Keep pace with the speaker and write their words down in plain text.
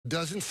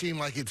Doesn't seem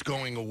like it's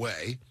going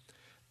away.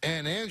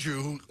 And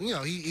Andrew,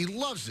 he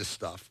loves this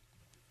stuff.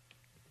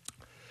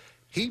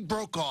 He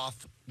broke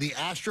off the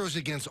Astros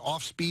against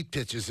off-speed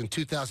pitches in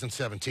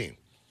 2017.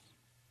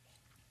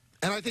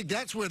 And I think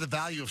that's where the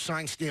value of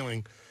sign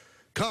stealing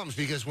comes,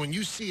 because when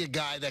you see a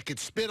guy that could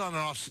spit on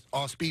an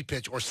off-speed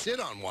pitch or sit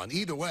on one,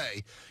 either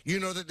way, you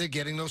know that they're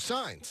getting those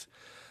signs.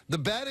 The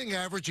batting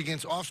average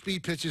against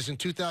off-speed pitches in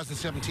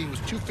 2017 was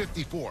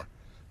 254,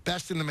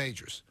 best in the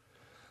majors.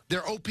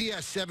 Their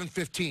OPS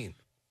 715,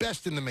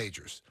 best in the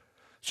majors.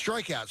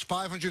 Strikeouts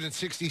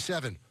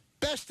 567,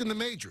 best in the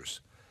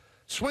majors.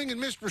 Swing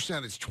and miss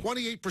percentage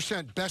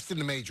 28%, best in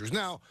the majors.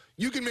 Now,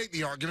 you can make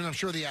the argument, I'm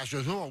sure the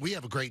Astros, we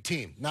have a great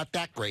team. Not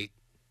that great.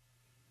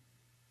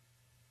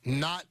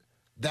 Not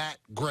that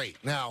great.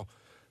 Now,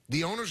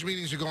 the owners'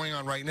 meetings are going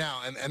on right now,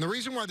 and the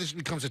reason why this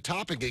becomes a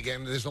topic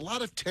again, there's a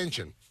lot of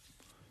tension.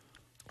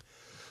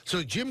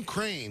 So Jim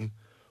Crane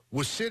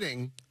was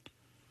sitting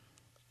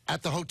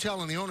at the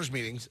hotel in the owners'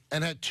 meetings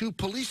and had two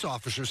police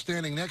officers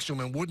standing next to him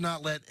and would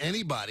not let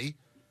anybody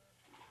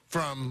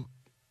from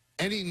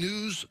any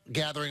news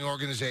gathering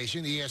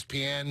organization,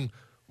 ESPN,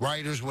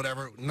 writers,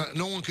 whatever,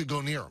 no one could go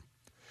near him.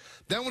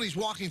 Then when he's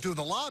walking through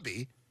the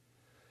lobby,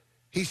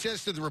 he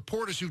says to the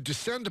reporters who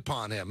descend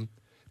upon him,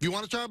 if you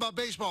want to talk about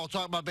baseball, I'll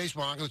talk about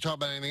baseball. I'm not going to talk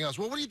about anything else.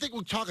 Well, what do you think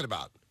we're talking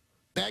about?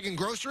 Bagging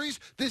groceries?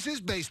 This is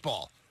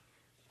baseball.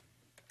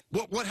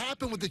 What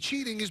happened with the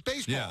cheating is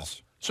baseball.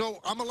 Yes. So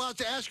I'm allowed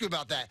to ask you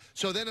about that.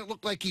 So then it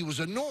looked like he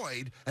was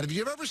annoyed. And if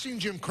you've ever seen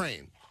Jim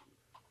Crane,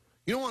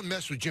 you don't want to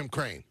mess with Jim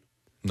Crane.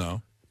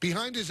 No.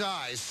 Behind his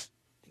eyes,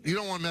 you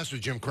don't want to mess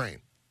with Jim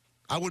Crane.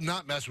 I would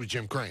not mess with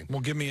Jim Crane.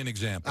 Well, give me an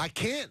example. I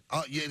can't.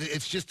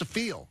 It's just a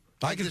feel.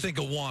 I can think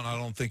of one. I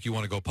don't think you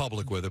want to go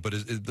public with it, but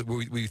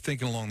were you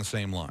thinking along the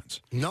same lines?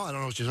 No, I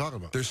don't know what you're talking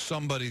about. There's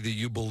somebody that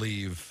you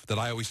believe that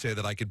I always say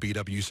that I could beat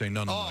up, and you say,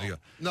 no.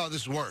 No,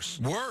 this is worse.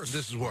 Worse?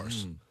 This is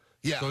worse.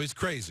 Yeah. So he's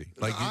crazy.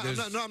 No,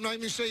 I'm not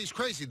even saying he's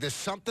crazy. There's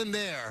something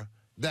there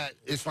that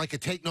it's like a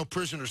take no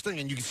prisoners thing,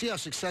 and you can see how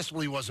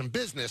successful he was in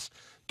business.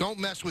 Don't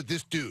mess with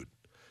this dude.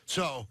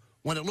 So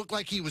when it looked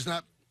like he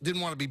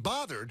didn't want to be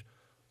bothered,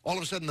 all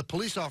of a sudden the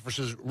police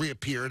officers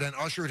reappeared and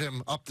ushered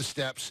him up the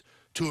steps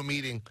to a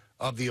meeting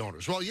of the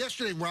owners. Well,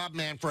 yesterday Rob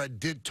Manfred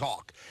did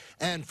talk.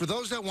 And for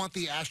those that want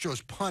the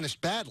Astros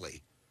punished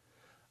badly,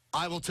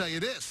 I will tell you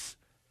this.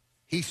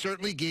 He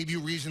certainly gave you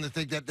reason to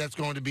think that that's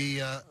going to be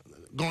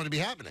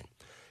happening.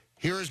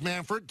 Here is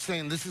Manfred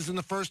saying this isn't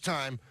the first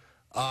time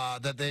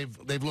that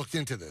they've looked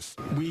into this.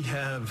 We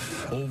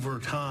have, over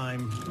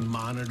time,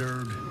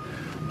 monitored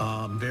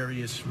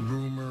various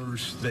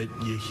rumors that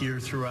you hear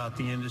throughout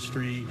the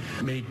industry,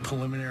 made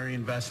preliminary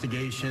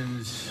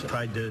investigations,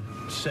 tried to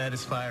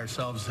satisfy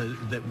ourselves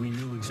that we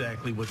knew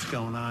exactly what's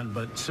going on,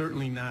 but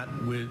certainly not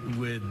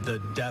with the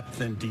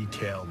depth and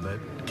detail that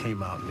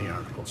came out in the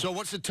article. So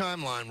what's the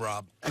timeline,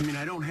 Rob? I mean,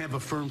 I don't have a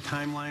firm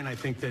timeline. I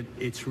think that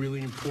it's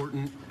really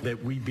important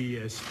that we be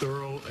as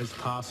thorough as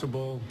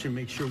possible to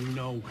make sure we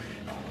know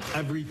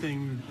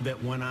everything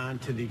that went on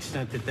to the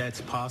extent that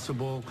that's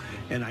possible,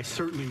 and I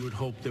certainly would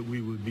hope that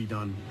we would be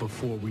done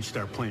before we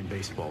start playing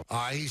baseball.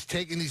 He's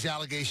taking these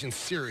allegations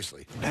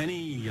seriously.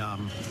 Any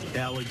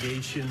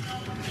allegation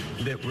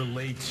that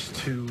relates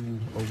to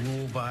a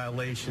rule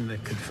violation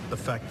that could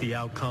affect the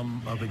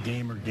outcome of a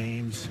game or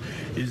games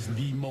is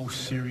the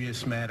most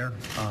serious matter.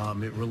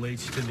 It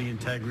relates to the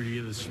integrity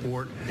of the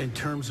sport. In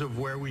terms of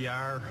where we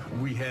are,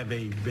 we have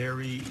a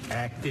very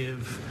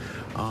active,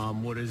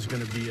 what is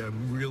going to be a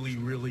really,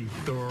 really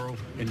thorough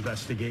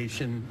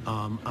investigation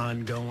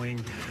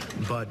ongoing.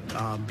 But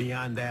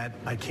beyond that,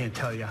 I can't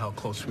tell you how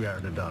close we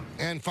are to done.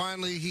 And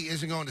finally, he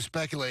isn't going to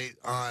speculate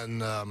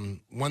on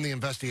when the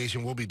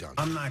investigation will be done.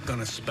 I'm not going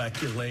to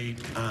speculate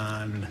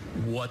on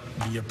what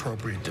the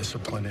appropriate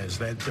discipline is.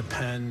 That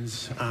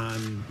depends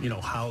on,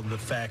 how the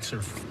facts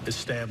are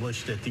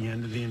established at the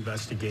end of the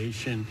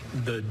investigation.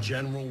 The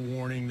general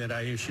warning that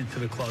I issued to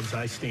the clubs,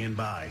 I stand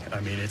by.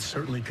 I mean, it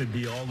certainly could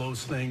be all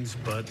those things,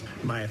 but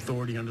my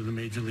authority under the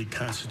Major League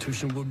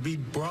Constitution would be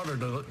broader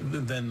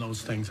than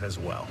those things as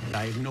well.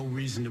 I have no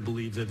reason to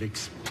believe that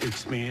it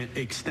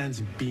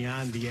extends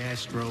beyond the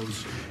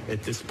Astros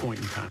at this point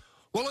in time.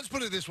 Well, let's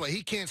put it this way.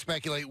 He can't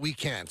speculate. We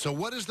can. So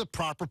what is the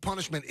proper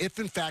punishment if,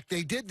 in fact,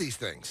 they did these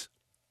things?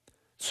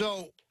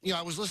 So,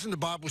 I was listening to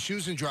Bob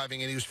Wischusen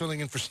driving, and he was filling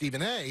in for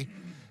Stephen A.,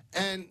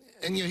 and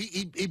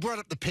he brought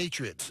up the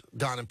Patriots,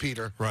 Don and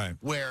Peter, right,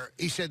 where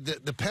he said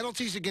that the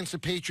penalties against the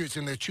Patriots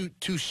in their two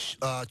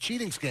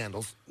cheating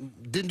scandals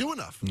didn't do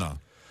enough. No.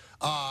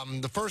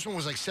 The first one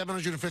was like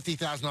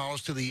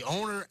 $750,000 to the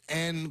owner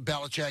and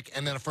Belichick,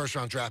 and then a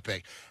first-round draft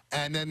pick.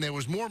 And then there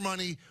was more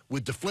money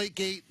with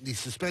Deflategate, the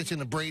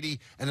suspension of Brady,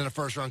 and then a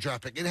first-round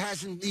draft pick. It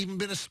hasn't even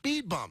been a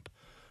speed bump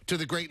to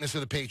the greatness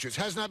of the Patriots.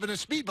 Has not been a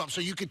speed bump.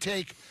 So you could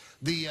take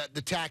the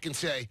tack and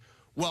say,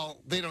 well,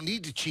 they don't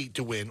need to cheat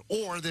to win,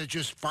 or they're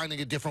just finding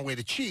a different way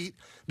to cheat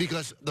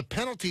because the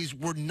penalties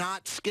were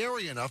not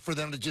scary enough for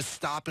them to just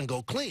stop and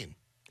go clean.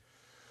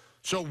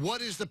 So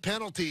what is the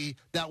penalty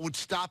that would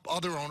stop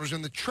other owners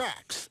in the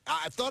tracks?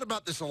 I've thought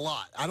about this a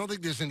lot. I don't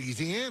think there's an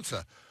easy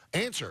answer.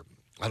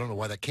 I don't know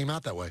why that came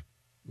out that way,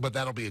 but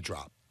that'll be a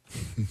drop.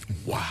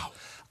 Wow.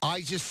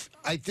 I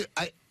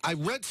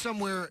read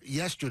somewhere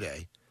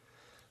yesterday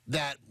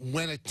that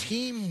when a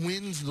team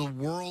wins the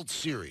World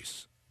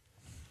Series,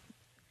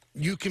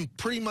 you can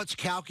pretty much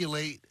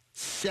calculate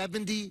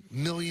 $70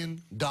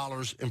 million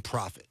in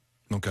profit.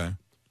 Okay.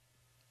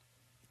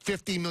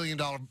 $50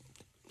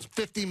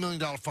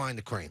 million fine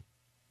to Crane.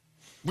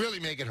 Really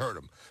make it hurt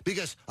him.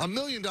 Because $1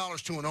 million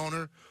to an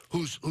owner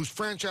whose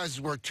franchise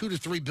is worth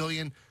 $2 to $3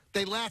 billion,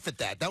 they laugh at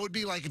that. That would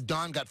be like if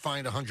Don got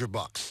fined $100.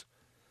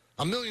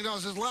 $1 million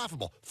is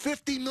laughable.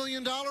 $50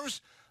 million?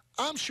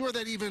 I'm sure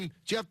that even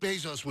Jeff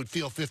Bezos would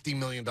feel $50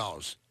 million.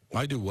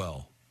 I do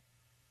well.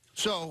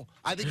 So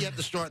I think you have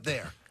to start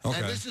there. Okay.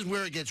 And this is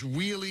where it gets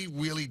really,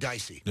 really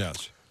dicey.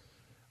 Yes.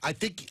 I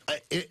think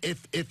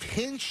if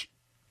Hinch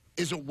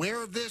is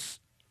aware of this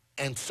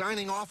and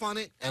signing off on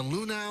it, and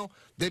Lunau,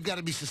 they've got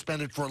to be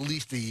suspended for at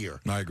least a year.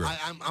 I agree.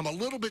 I'm a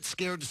little bit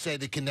scared to say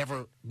they can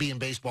never be in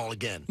baseball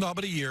again. No,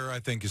 but a year I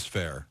think is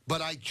fair.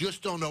 But I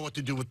just don't know what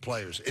to do with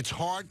players. It's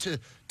hard to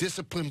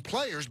discipline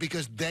players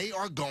because they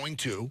are going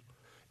to,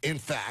 in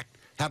fact,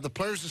 have the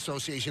Players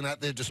Association at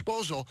their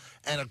disposal,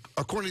 and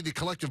according to the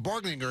collective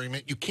bargaining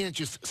agreement, you can't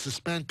just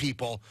suspend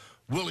people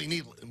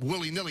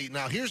willy-nilly.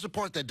 Now, here's the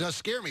part that does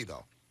scare me,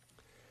 though.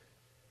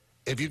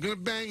 If you're going to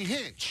bang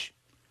Hinch,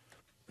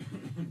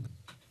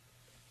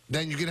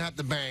 then you're going to have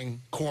to bang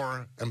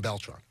Cora and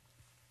Beltran.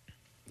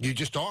 You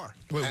just are.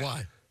 Wait,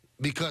 why?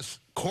 Because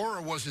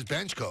Cora was his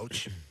bench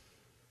coach.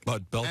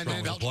 But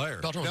Beltran was a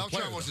player.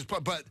 Beltran Was his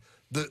player. But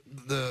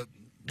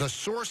the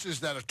sources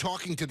that are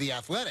talking to The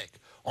Athletic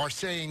are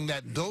saying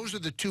that those are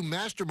the two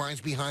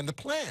masterminds behind the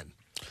plan.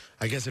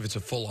 I guess if it's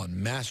a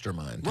full-on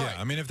mastermind. Yeah,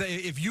 I mean,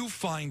 if you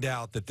find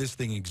out that this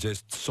thing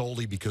exists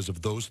solely because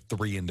of those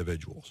three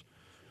individuals,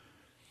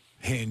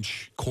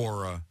 Hinch,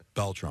 Cora,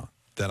 Beltran,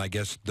 then I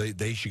guess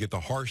they should get the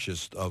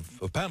harshest of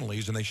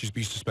penalties, and they should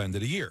be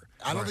suspended a year.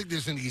 I don't think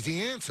there's an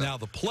easy answer. Now,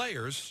 the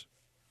players,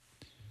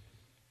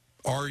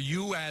 are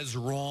you as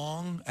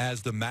wrong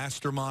as the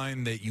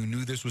mastermind that you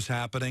knew this was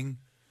happening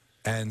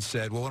and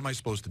said, well, what am I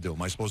supposed to do?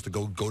 Am I supposed to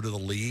go to the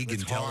league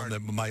and tell them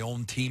that my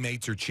own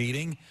teammates are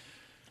cheating?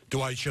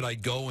 Should I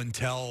go and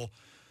tell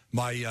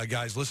my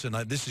guys, listen,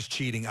 this is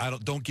cheating.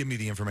 Don't give me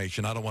the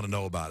information. I don't want to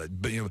know about it.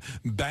 But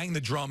bang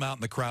the drum out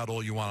in the crowd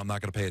all you want. I'm not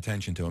going to pay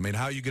attention to. I mean,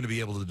 how are you going to be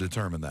able to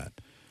determine that?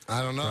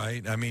 I don't know.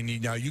 Right? I mean,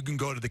 now you can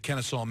go to the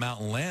Kennesaw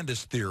Mountain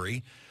Landis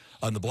theory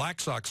on the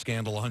Black Sox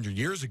scandal 100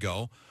 years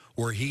ago,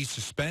 where he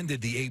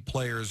suspended the 8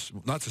 players,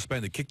 not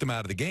suspended, kicked them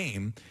out of the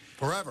game.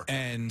 Forever.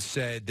 And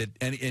said that,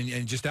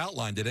 and just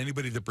outlined that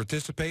anybody that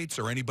participates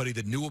or anybody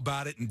that knew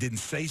about it and didn't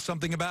say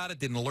something about it,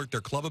 didn't alert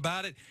their club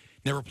about it,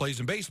 never plays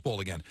in baseball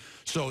again.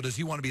 So does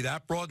he want to be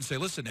that broad and say,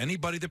 listen,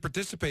 anybody that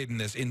participated in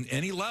this, in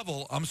any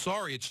level, I'm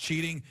sorry, it's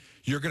cheating.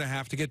 You're going to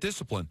have to get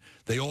disciplined.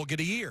 They all get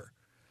a year.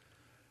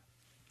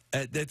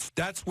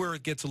 That's where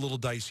it gets a little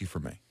dicey for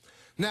me.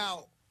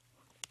 Now,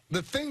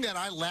 the thing that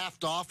I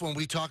laughed off when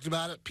we talked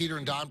about it, Peter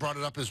and Don brought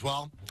it up as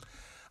well,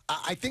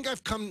 I think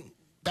I've come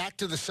back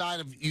to the side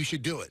of you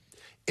should do it.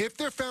 If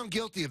they're found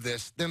guilty of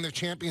this, then their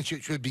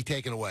championship should be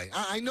taken away.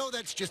 I know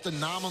that's just a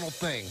nominal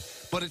thing,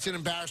 but it's an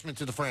embarrassment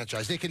to the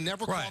franchise. They can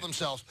never call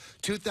themselves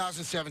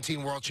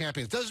 2017 world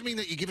champions. Doesn't mean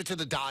that you give it to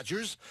the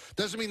Dodgers.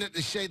 Doesn't mean that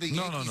they say the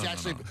Yankees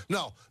actually...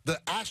 No, the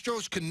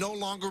Astros can no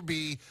longer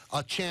be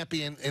a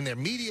champion in their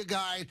media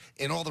guide,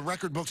 in all the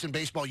record books in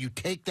baseball. You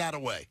take that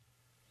away.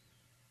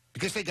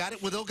 Because they got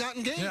it with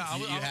ill-gotten gains. Yeah,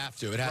 you have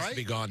to. It has to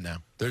be gone now.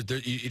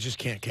 You just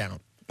can't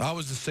count. I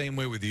was the same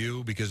way with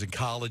you because in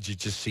college it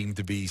just seemed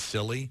to be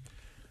silly.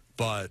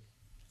 But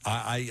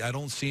I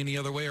don't see any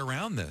other way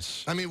around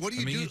this. I mean, what do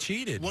you do? You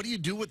cheated. What do you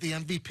do with the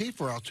MVP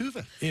for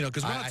Altuve?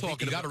 Because we're not I talking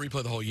think you got to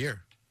replay the whole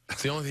year.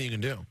 It's the only thing you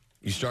can do.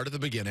 You start at the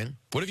beginning.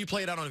 What if you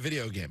play it out on a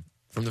video game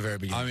from the very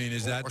beginning? I mean,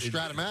 is that... Or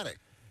Stratomatic.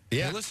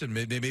 Yeah. Hey, listen,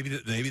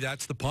 maybe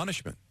that's the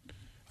punishment.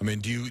 I mean,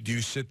 do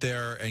you sit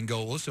there and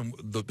go, listen,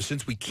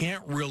 since we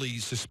can't really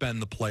suspend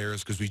the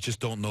players because we just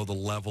don't know the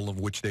level of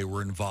which they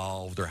were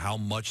involved or how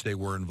much they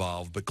were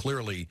involved, but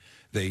clearly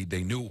they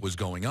knew what was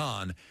going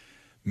on,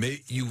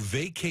 you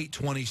vacate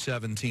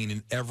 2017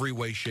 in every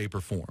way, shape,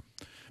 or form,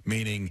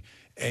 meaning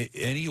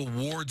any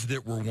awards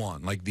that were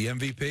won, like the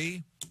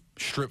MVP,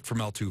 stripped from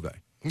Altuve.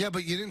 Yeah,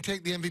 but you didn't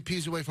take the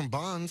MVPs away from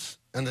Bonds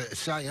and the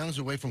Cy Youngs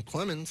away from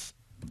Clemens.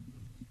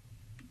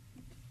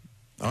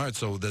 All right,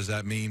 so does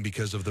that mean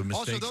because of the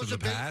mistakes of the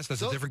past,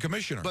 that's a different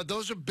commissioner? But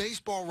those are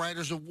baseball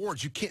writers'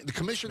 awards. You can't. The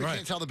commissioner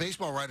can't tell the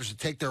baseball writers to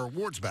take their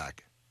awards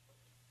back.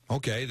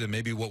 Okay, then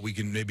maybe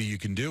you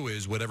can do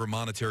is whatever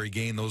monetary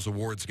gain those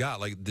awards got.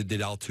 Like, did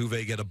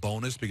Altuve get a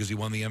bonus because he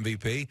won the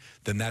MVP?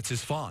 Then that's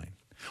his fine.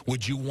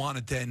 Would you want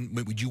it then?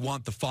 Would you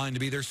want the fine to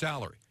be their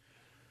salary?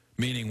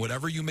 Meaning,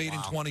 whatever you made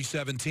in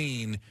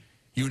 2017,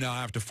 you now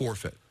have to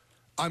forfeit.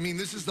 I mean,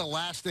 this is the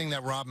last thing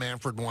that Rob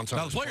Manfred wants on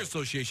Now, the his Players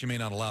plate. Association may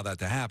not allow that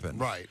to happen.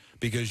 Right.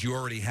 Because you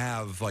already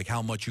have, like,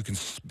 how much you can,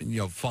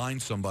 fine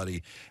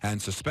somebody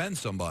and suspend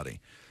somebody.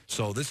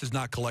 So this is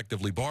not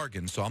collectively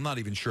bargained, so I'm not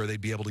even sure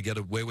they'd be able to get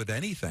away with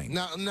anything.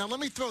 Now let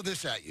me throw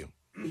this at you,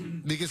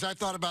 because I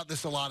thought about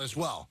this a lot as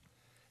well.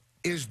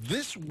 Is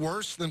this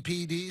worse than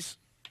PEDs?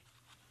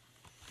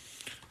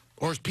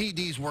 Or is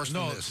PEDs worse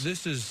than this?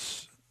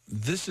 No,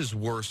 this is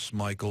worse,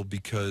 Michael,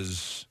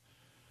 because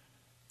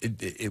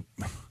it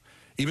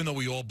even though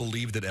we all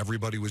believed that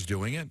everybody was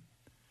doing it,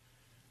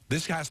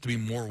 this has to be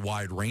more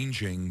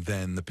wide-ranging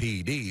than the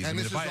PEDs. And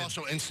this is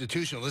also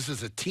institutional. This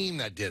is a team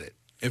that did it,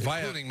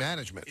 including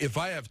management. If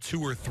I have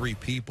 2 or 3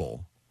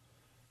 people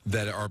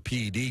that are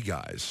PED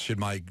guys,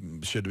 should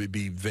it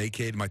be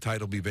vacated? My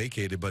title be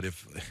vacated? But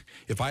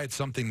if I had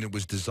something that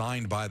was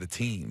designed by the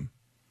team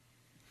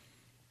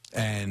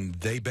and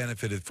they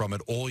benefited from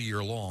it all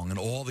year long, and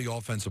all the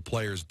offensive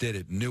players did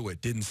it, knew it,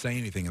 didn't say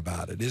anything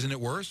about it, isn't it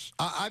worse?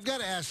 I've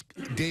got to ask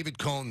David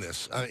Cohn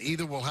this.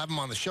 Either we'll have him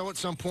on the show at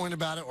some point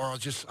about it, or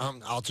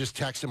I'll just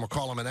text him or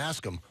call him and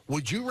ask him.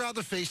 Would you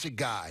rather face a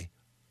guy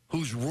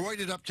who's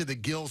roided up to the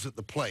gills at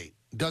the plate,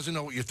 doesn't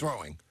know what you're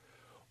throwing,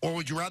 or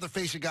would you rather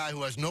face a guy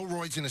who has no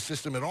roids in his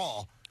system at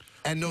all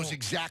and knows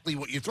exactly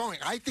what you're throwing?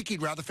 I think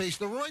he'd rather face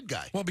the roid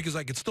guy. Well, because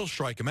I could still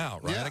strike him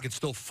out, right? Yeah. I could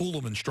still fool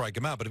him and strike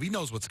him out, but if he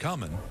knows what's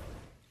coming.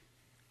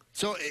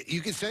 So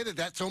you can say that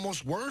that's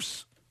almost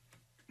worse.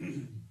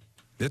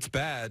 It's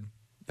bad.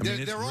 I mean,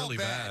 it's they're all really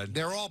bad.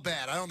 They're all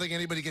bad. I don't think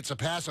anybody gets a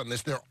pass on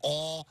this. They're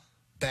all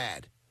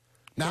bad.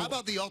 Now, how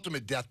about the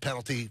ultimate death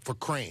penalty for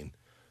Crane?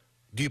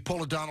 Do you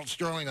pull a Donald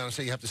Sterling on and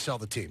say you have to sell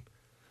the team?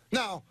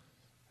 Now,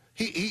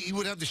 he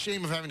would have the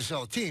shame of having to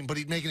sell a team, but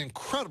he'd make an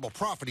incredible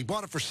profit. He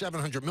bought it for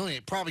 $700 million. He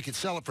probably could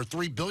sell it for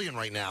 $3 billion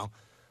right now.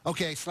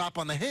 Okay, slap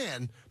on the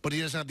hand, but he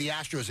doesn't have the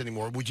Astros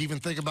anymore. Would you even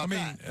think about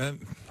that?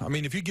 I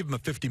mean, if you give him a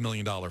 $50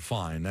 million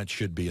fine, that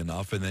should be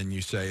enough. And then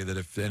you say that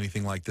if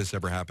anything like this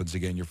ever happens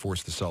again, you're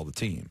forced to sell the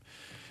team.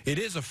 It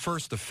is a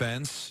first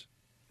offense,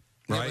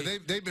 right? Yeah,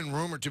 but they've been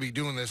rumored to be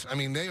doing this. I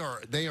mean, they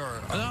are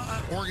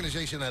an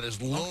organization that is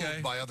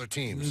loathed by other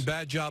teams.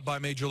 Bad job by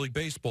Major League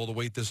Baseball to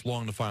wait this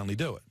long to finally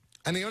do it.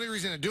 And the only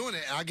reason they're doing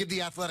it, I'll give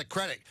the Athletic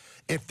credit.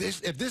 If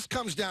this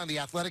comes down, the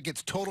Athletic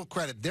gets total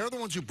credit. They're the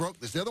ones who broke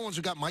this. They're the ones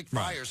who got Mike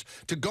Friars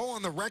to go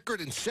on the record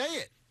and say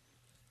it.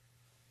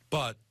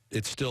 But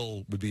it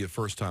still would be a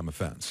first-time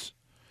offense.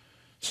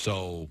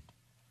 So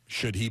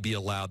should he be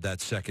allowed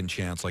that second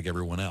chance like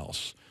everyone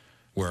else?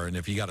 And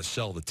if you got to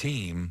sell the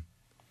team,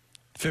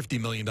 $50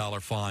 million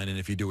fine, and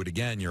if you do it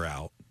again, you're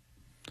out.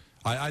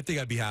 I think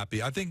I'd be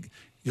happy. I think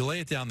you lay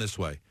it down this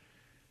way.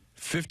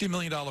 $50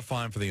 million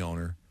fine for the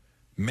owner.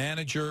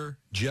 Manager,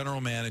 general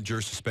manager,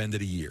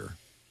 suspended a year.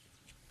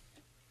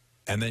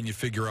 And then you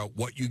figure out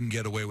what you can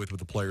get away with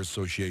the Players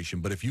Association.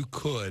 But if you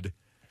could,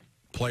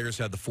 players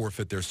had to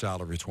forfeit their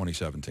salary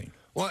 2017.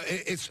 Well,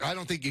 I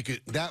don't think you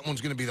could. That one's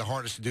going to be the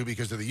hardest to do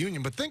because of the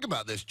union. But think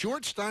about this.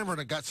 George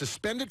Steinbrenner got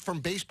suspended from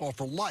baseball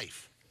for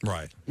life.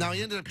 Right. Now,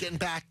 he ended up getting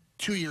back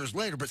 2 years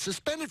later, but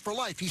suspended for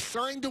life. He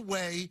signed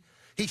away.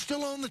 He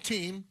still owned the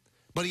team,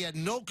 but he had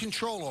no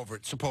control over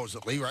it,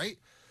 supposedly, right?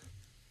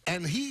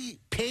 And he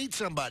paid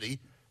somebody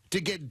to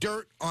get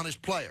dirt on his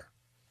player.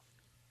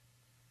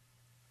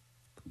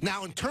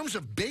 Now, in terms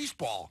of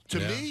baseball, to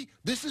me,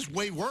 this is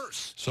way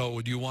worse. So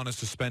would you want to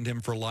suspend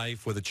him for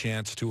life with a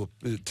chance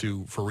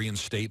for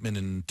reinstatement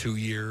in 2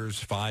 years,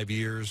 5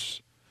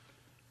 years?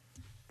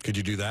 Could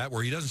you do that?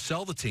 Where he doesn't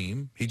sell the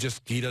team, he's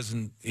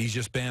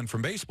just banned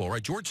from baseball,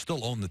 right? George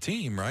still owned the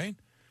team, right?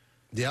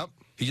 Yep.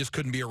 He just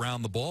couldn't be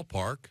around the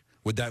ballpark.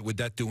 Would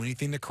that do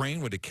anything to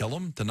Crane? Would it kill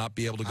him to not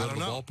be able to go to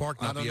the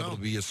ballpark, not be able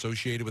to be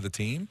associated with a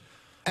team,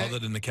 other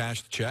than to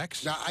cash the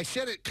checks? Now, I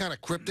said it kind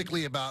of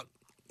cryptically about,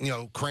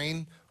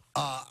 Crane.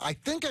 I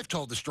think I've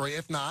told the story.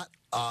 If not,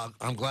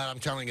 I'm glad I'm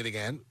telling it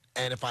again.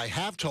 And if I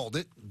have told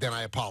it, then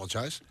I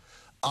apologize.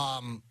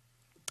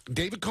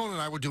 David Cohn and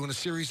I were doing a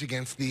series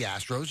against the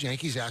Astros,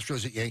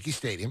 Yankees-Astros at Yankee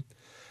Stadium.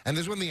 And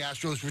this is when the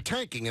Astros were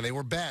tanking, and they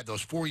were bad.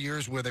 Those 4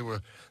 years where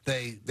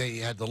they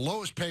had the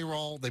lowest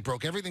payroll. They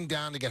broke everything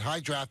down to get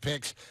high draft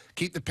picks,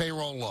 keep the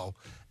payroll low.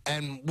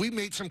 And we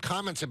made some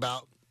comments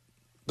about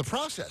the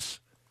process.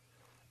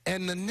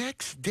 And the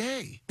next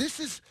day,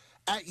 this is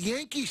at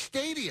Yankee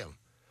Stadium,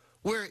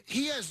 where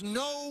he has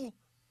no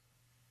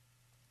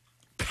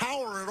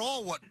power at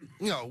all,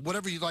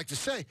 whatever you'd like to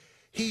say.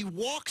 He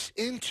walks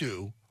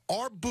into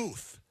our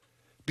booth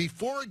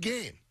before a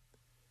game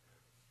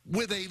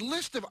with a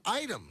list of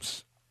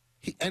items,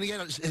 and he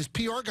had his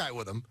PR guy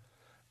with him,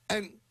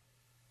 and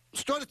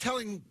started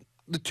telling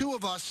the two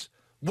of us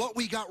what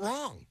we got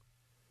wrong.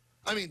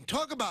 I mean,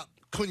 talk about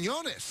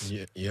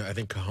cojones. Yeah, I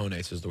think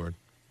cojones is the word.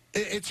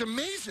 It's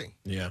amazing.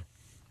 Yeah.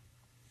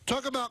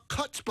 Talk about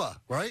chutzpah,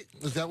 right?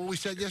 Is that what we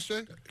said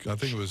yesterday? I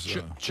think it was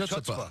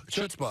chutzpah.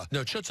 Chutzpah.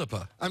 No,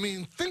 chutzpah. I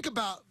mean, think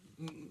about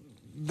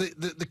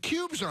the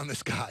cubes on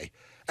this guy.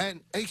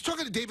 And he's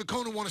talking to David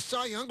Cohn, who won a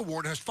Cy Young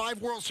Award and has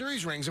 5 World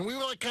Series rings. And we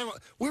were like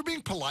we were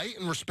being polite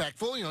and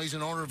respectful. He's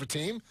an owner of a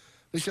team.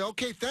 We said,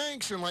 okay,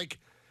 thanks. And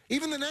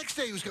Even the next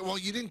day, he was, well,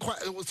 you didn't quite,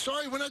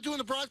 sorry, we're not doing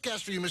the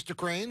broadcast for you, Mr.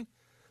 Crane.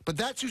 But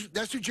that's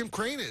who Jim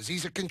Crane is.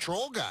 He's a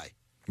control guy.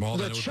 Well,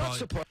 then it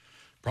would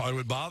probably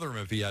would bother him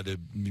if he had to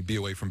be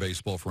away from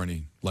baseball for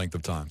any length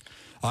of time.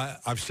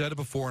 I've said it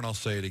before, and I'll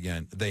say it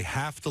again. They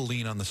have to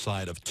lean on the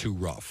side of too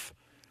rough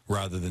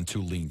rather than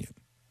too lenient.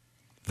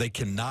 They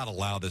cannot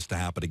allow this to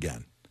happen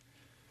again.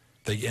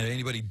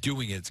 Anybody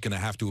doing it is going to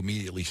have to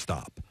immediately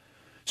stop.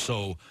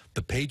 So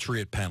the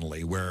Patriot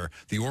penalty, where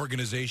the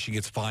organization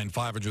gets fined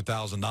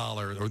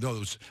 $500,000, or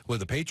those, where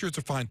the Patriots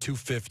are fined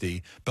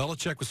 $250,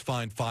 Belichick was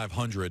fined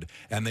 $500,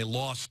 and they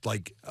lost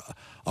like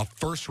a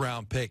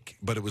first-round pick,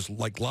 but it was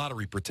like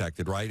lottery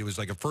protected, right? It was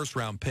like a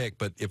first-round pick,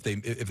 but if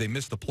they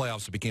missed the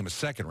playoffs, it became a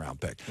second-round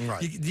pick.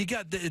 Right.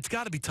 It's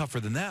got to be tougher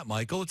than that,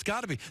 Michael. It's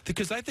got to be,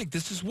 because I think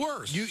this is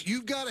worse.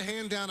 You've got to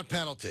hand down a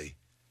penalty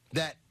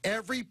that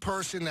every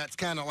person that's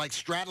kind of like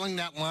straddling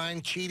that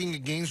line, cheating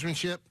and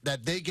gamesmanship,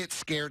 that they get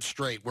scared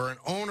straight, where an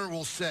owner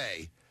will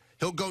say,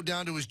 he'll go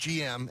down to his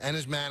GM and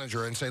his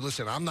manager and say,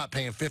 listen, I'm not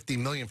paying $50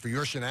 million for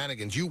your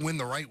shenanigans. You win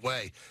the right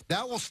way.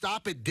 That will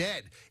stop it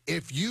dead.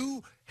 If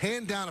you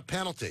hand down a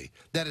penalty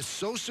that is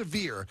so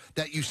severe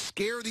that you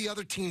scare the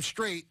other team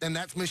straight, then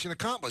that's mission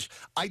accomplished.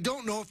 I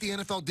don't know if the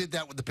NFL did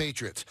that with the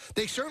Patriots.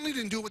 They certainly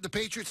didn't do it with the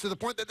Patriots to the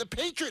point that the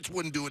Patriots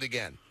wouldn't do it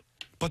again.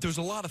 But there's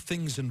a lot of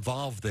things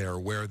involved there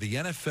where the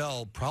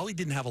NFL probably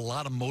didn't have a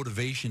lot of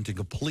motivation to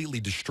completely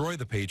destroy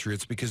the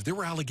Patriots because there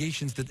were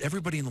allegations that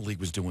everybody in the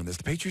league was doing this.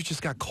 The Patriots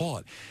just got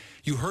caught.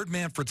 You heard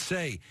Manfred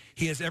say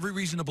he has every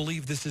reason to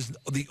believe this is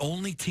the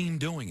only team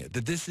doing it,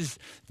 that this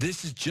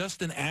is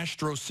just an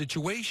Astros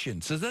situation.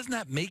 So doesn't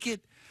that make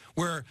it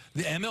where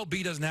the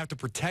MLB doesn't have to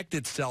protect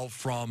itself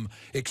from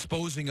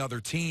exposing other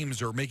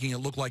teams or making it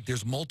look like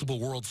there's multiple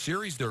World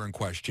Series that are in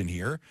question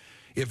here?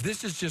 If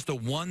this is just a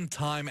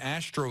one-time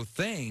Astro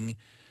thing,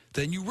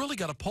 then you really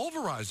got to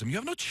pulverize them. You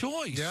have no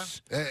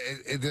choice. Yeah,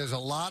 there's a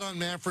lot on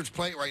Manfred's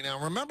plate right now.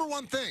 Remember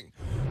one thing.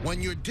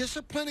 When you're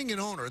disciplining an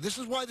owner, this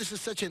is why this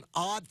is such an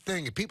odd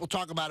thing. If people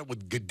talk about it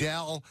with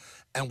Goodell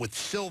and with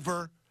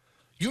Silver,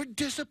 you're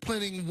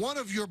disciplining one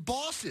of your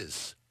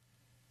bosses.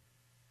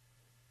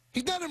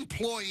 He's not an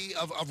employee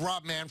of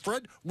Rob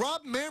Manfred.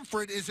 Rob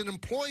Manfred is an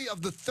employee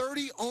of the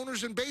 30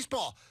 owners in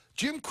baseball.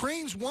 Jim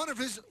Crane's one of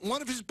his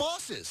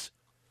bosses.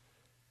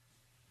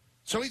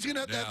 So he's going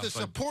to have the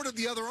support of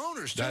the other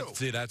owners,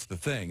 too. That's the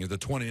thing. The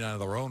 29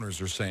 other owners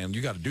are saying,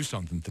 you got to do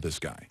something to this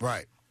guy.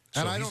 Right.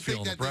 So and I don't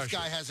think that this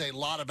guy has a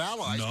lot of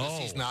allies because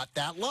he's not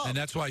that loved. And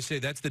that's why I say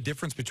that's the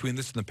difference between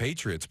this and the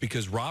Patriots,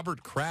 because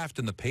Robert Kraft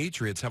and the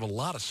Patriots have a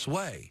lot of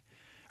sway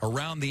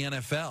around the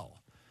NFL.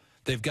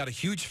 They've got a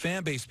huge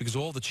fan base because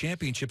of all the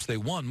championships they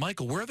won.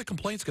 Michael, where are the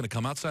complaints going to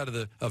come outside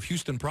of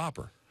Houston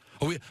proper?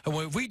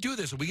 If we do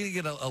this, are we going to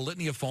get a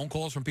litany of phone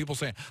calls from people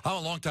saying, I'm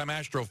a longtime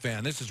Astro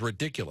fan, this is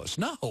ridiculous?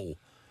 No.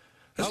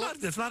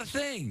 That's not a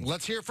thing.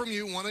 Let's hear from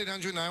you,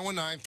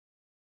 1-800-919